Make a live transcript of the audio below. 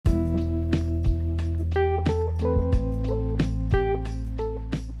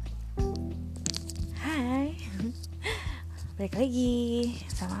Balik lagi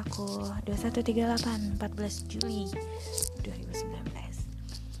sama aku 2138 14 Juli 2019.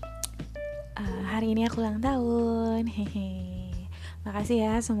 Hari ini aku ulang tahun. Hehe. Makasih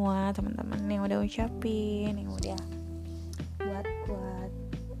ya semua teman-teman yang udah ucapin, yang udah buat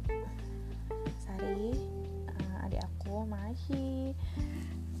Sari, adik aku, makasih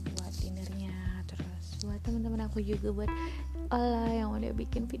buat dinernya. Terus buat teman-teman aku juga, buat Ola yang udah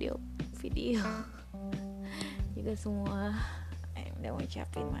bikin video juga semua udah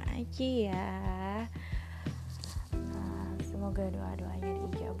ngucapin makasih ya. Semoga doa-doanya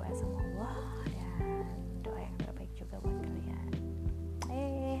diijabah sama Allah dan doa yang terbaik juga buat kalian.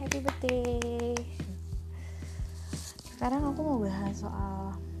 Happy birthday. Sekarang aku mau bahas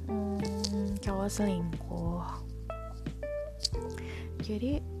soal cowok selingkuh.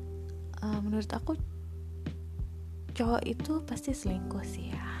 Jadi menurut aku cowok itu pasti selingkuh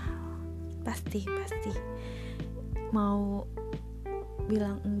sih ya. Pasti mau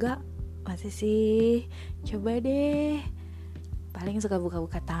bilang enggak masih sih, coba deh. Paling suka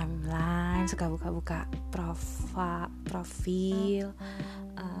buka-buka timeline, suka buka-buka profil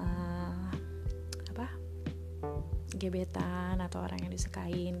gebetan atau orang yang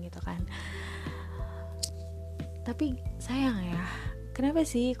disukain gitu kan. Tapi sayang ya, kenapa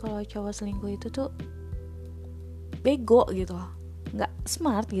sih kalau cowok selingkuh itu tuh bego gitu, nggak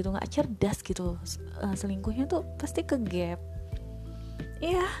smart gitu, nggak cerdas gitu. Selingkuhnya tuh pasti ke gap.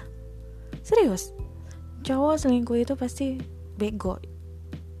 Iya, serius, cowok selingkuh itu pasti bego.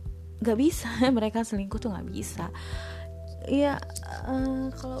 Nggak bisa mereka selingkuh tuh nggak bisa. Iya,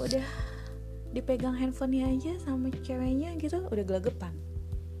 kalau udah dipegang handphonenya aja sama ceweknya gitu udah gelagapan.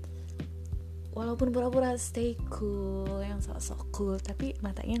 Walaupun pura-pura stay cool, yang sok-sok cool, tapi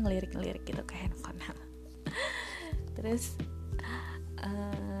matanya ngelirik-ngelirik gitu ke handphone. Terus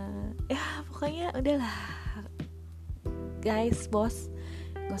ya pokoknya udahlah guys, bos,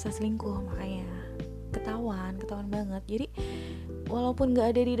 gak usah selingkuh. Makanya ketahuan banget. Jadi walaupun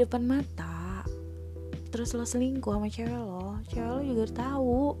gak ada di depan mata, terus lo selingkuh sama cewek lo juga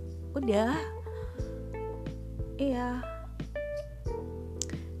tahu. Udah, iya.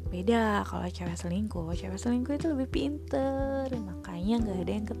 Beda kalau cewek selingkuh itu lebih pinter, makanya gak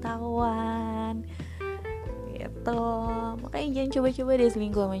ada yang ketahuan gitu. Makanya jangan coba-coba deh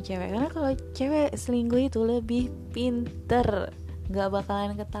selingkuh sama cewek, karena kalau cewek selingkuh itu lebih pinter, gak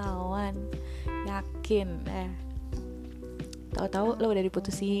bakalan ketahuan, yakin. Tahu-tahu lo udah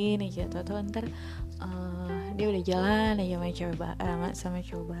diputusin aja, tahu-tahu ntar dia udah jalan aja sama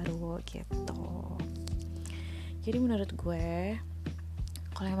cowok baru gitu. Jadi menurut gue,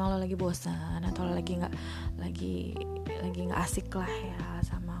 kalau emang lo lagi bosan atau lo lagi nggak asik lah ya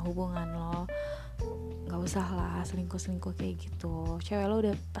sama hubungan lo, nggak usah lah selingkuh kayak gitu. Cewek lo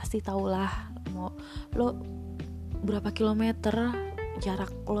udah pasti tahu lah mau lo berapa kilometer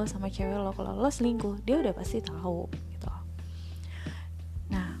jarak lo sama cewek lo. Kalau lo selingkuh, dia udah pasti tahu gitu.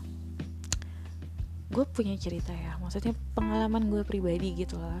 Nah, gue punya cerita ya, maksudnya pengalaman gue pribadi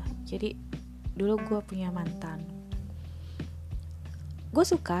gitu lah. Jadi dulu gue punya mantan. Gue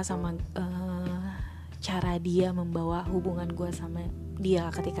suka sama cara dia membawa hubungan gue sama dia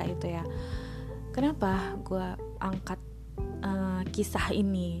ketika itu ya. Kenapa gue angkat kisah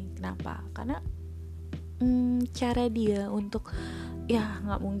ini? Kenapa? Karena cara dia untuk, ya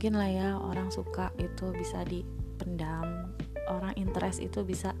nggak mungkin lah ya orang suka itu bisa dipendam, orang interest itu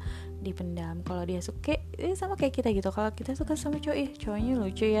bisa dipendam. Kalau dia suka, sama kayak kita gitu. Kalau kita suka sama cowoknya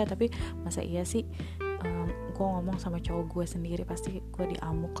lucu ya, tapi masa iya sih gue ngomong sama cowok gue sendiri pasti gue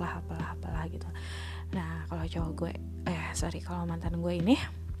diamuk lah apalah gitu. Nah kalau cowok gue kalau mantan gue ini,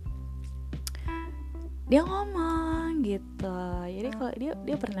 dia ngomong gitu. Jadi kalau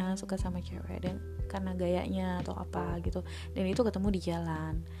dia pernah suka sama cewek, dan karena gayanya atau apa gitu, dan itu ketemu di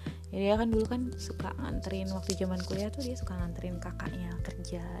jalan. Jadi dia kan dulu kan suka nganterin, waktu zaman kuliah tuh dia suka nganterin kakaknya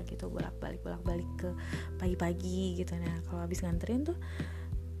kerja gitu, bolak-balik ke pagi-pagi gitu. Nah kalau habis nganterin tuh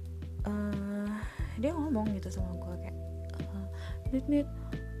dia ngomong gitu sama gue kayak, Nit,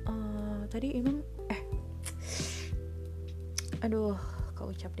 tadi emang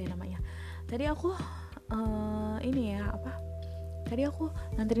keucap deh namanya. Tadi aku tadi aku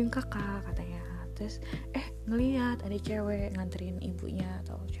nganterin kakak katanya. Terus ngelihat ada cewek nganterin ibunya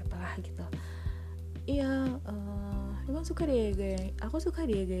atau siapalah gitu. Iya, emang suka deh aku suka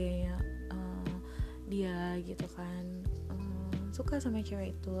deh gayanya dia gitu kan. Suka sama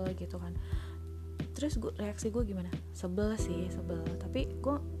cewek itu gitu kan. Terus reaksi gue gimana? Sebel, tapi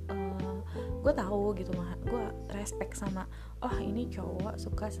gue tahu gitu mah, gue respect sama, ini cowok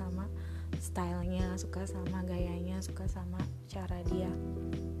suka sama stylenya, suka sama gayanya, suka sama cara dia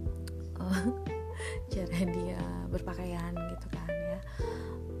cara dia berpakaian gitu kan ya.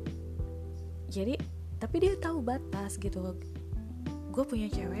 Jadi tapi dia tahu batas gitu. Gue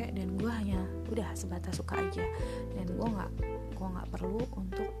punya cewek dan gue hanya udah sebatas suka aja, dan gue nggak perlu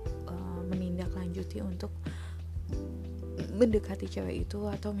untuk menindaklanjuti untuk mendekati cewek itu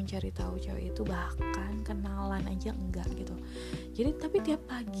atau mencari tahu cewek itu, bahkan kenalan aja enggak gitu. Jadi tapi tiap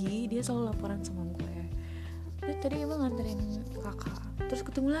pagi dia selalu laporan sama gue, tadi emang nganterin kakak, terus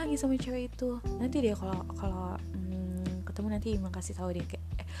ketemu lagi sama cewek itu. Nanti dia kalau ketemu nanti emang kasih tahu dia kayak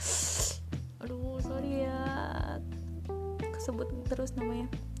aduh sorry ya kesebut terus namanya,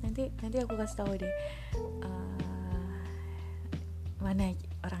 nanti aku kasih tahu deh mana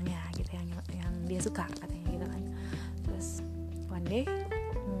orangnya gitu yang dia suka katanya gitu kan. Terus one day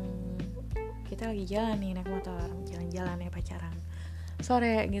kita lagi jalan nih naik motor, jalan-jalan ya pacaran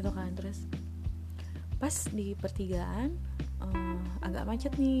sore gitu kan. Terus pas di pertigaan agak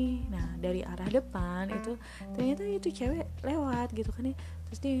macet nih. Nah dari arah depan itu ternyata itu cewek lewat gitu kan ya.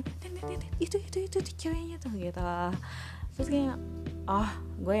 Terus dia itu ceweknya tuh gitu. Terus kayak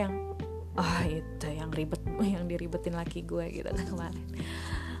gue yang itu yang ribet, yang diribetin laki gue gitu kan kemarin.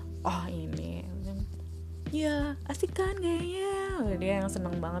 Ini ya asik kan kayaknya, dia yang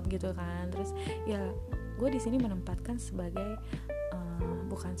seneng banget gitu kan. Terus ya gue di sini menempatkan sebagai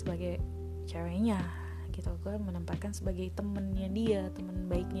bukan sebagai ceweknya gitu, gue menempatkan sebagai temennya dia, temen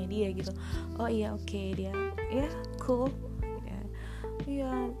baiknya dia gitu. Iya oke, dia ya cool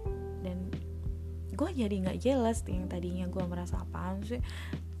ya. Dan gue jadi nggak jealous yang tadinya gue merasa apaan sih,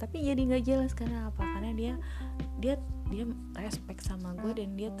 tapi jadi nggak jealous karena apa? Karena dia respect sama gue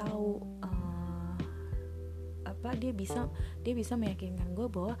dan dia tahu dia bisa meyakinkan gue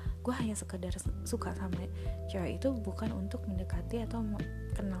bahwa gue hanya sekedar suka sama cewek itu bukan untuk mendekati atau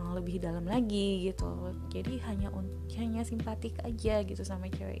kenal lebih dalam lagi gitu. Jadi hanya simpatik aja gitu sama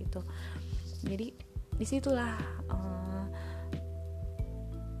cewek itu. Jadi disitulah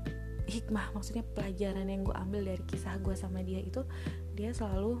hikmah, maksudnya pelajaran yang gue ambil dari kisah gue sama dia itu, dia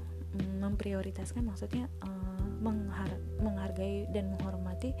selalu memprioritaskan, maksudnya menghargai dan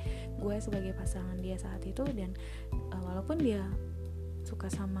menghormati gue sebagai pasangan dia saat itu. Dan walaupun dia suka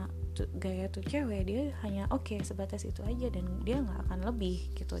sama gaya tuh cewek, dia hanya oke sebatas itu aja dan dia nggak akan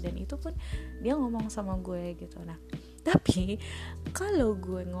lebih gitu. Dan itu pun dia ngomong sama gue gitu. Nah tapi kalau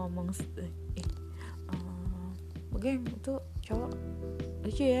gue ngomong geng itu cowok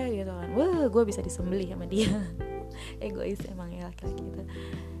lucu ya gitu kan, wah gue bisa disembelih sama dia. Egois emang ya laki-laki gitu.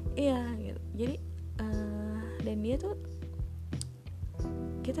 Iya gitu. Jadi dan dia tuh,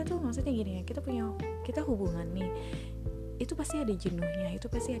 kita tuh maksudnya gini ya, kita hubungan nih, itu pasti ada jenuhnya, itu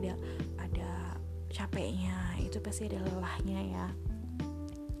pasti ada capeknya, itu pasti ada lelahnya ya.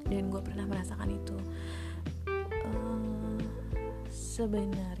 Dan gue pernah merasakan itu.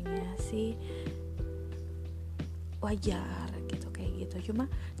 Sebenarnya sih wajar gitu kayak gitu. Cuma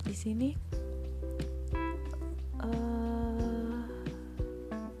di sini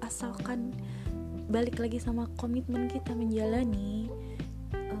asalkan balik lagi sama komitmen kita menjalani,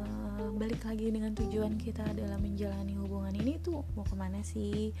 balik lagi dengan tujuan kita adalah menjalani hubungan ini tuh mau kemana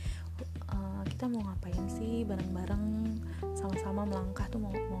sih, kita mau ngapain sih bareng-bareng sama-sama melangkah tuh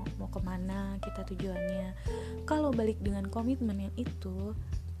mau kemana kita tujuannya. Kalau balik dengan komitmen yang itu,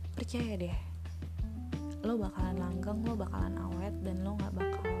 percaya deh lo bakalan langgeng, lo bakalan awet, dan lo gak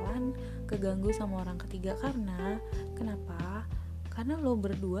bakalan keganggu sama orang ketiga. Kenapa? Karena lo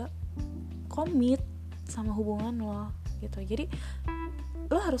berdua komit sama hubungan lo gitu. Jadi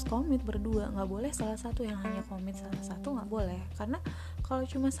lo harus komit berdua, gak boleh salah satu yang hanya komit, salah satu gak boleh. Karena kalau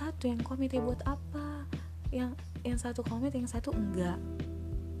cuma satu yang komit ya buat apa? Yang satu komit, yang satu enggak.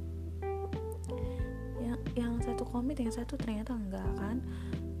 Yang satu komit, yang satu ternyata enggak kan,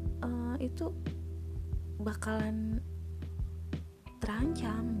 itu bakalan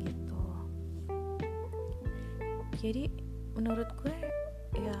terancam gitu. Jadi menurut gue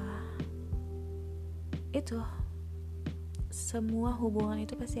ya itu, semua hubungan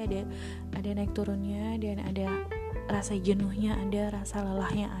itu pasti ada naik turunnya, dan ada rasa jenuhnya, ada rasa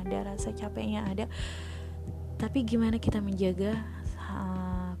lelahnya, ada rasa capeknya, ada. Tapi gimana kita menjaga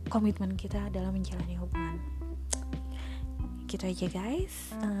komitmen kita dalam menjalani hubungan. Gitu aja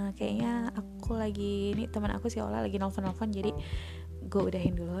guys. Kayaknya aku lagi, ini teman aku si Ola lagi nelfon, jadi gue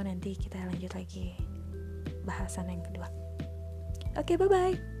udahin dulu, nanti kita lanjut lagi bahasan yang kedua. Oke, bye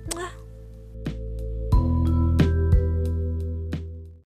bye.